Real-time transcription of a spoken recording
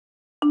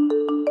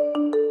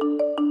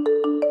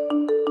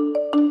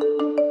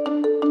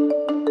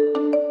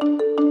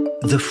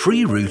The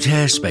free route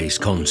airspace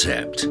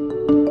concept.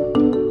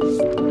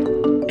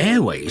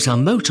 Airways are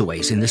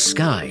motorways in the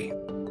sky.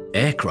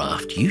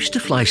 Aircraft used to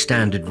fly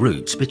standard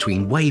routes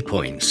between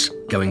waypoints,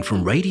 going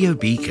from radio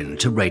beacon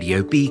to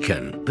radio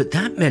beacon, but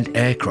that meant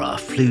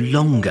aircraft flew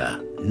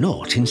longer,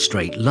 not in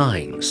straight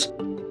lines.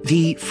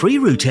 The free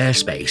route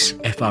airspace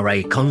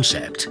 (FRA)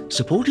 concept,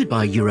 supported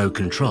by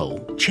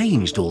EUROCONTROL,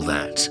 changed all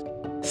that.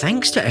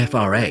 Thanks to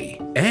FRA,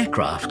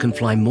 aircraft can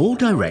fly more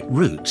direct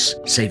routes,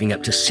 saving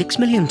up to 6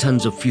 million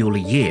tonnes of fuel a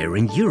year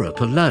in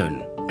Europe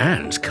alone,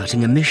 and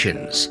cutting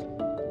emissions.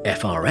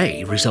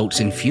 FRA results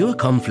in fewer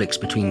conflicts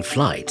between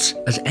flights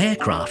as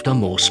aircraft are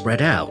more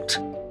spread out.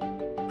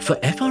 For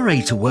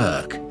FRA to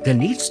work, there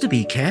needs to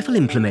be careful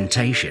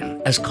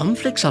implementation as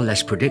conflicts are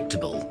less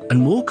predictable and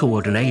more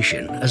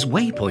coordination as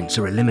waypoints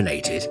are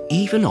eliminated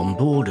even on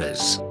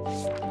borders.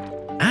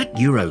 At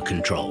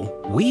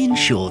EUROCONTROL, we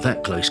ensure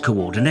that close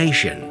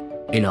coordination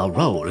in our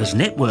role as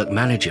network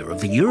manager of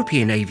the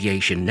European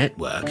Aviation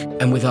Network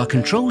and with our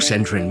control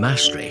centre in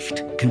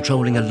Maastricht,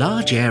 controlling a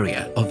large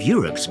area of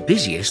Europe's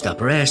busiest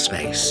upper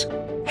airspace,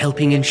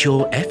 helping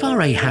ensure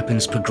FRA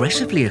happens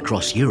progressively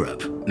across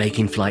Europe,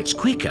 making flights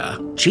quicker,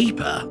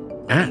 cheaper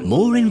and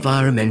more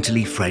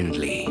environmentally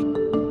friendly.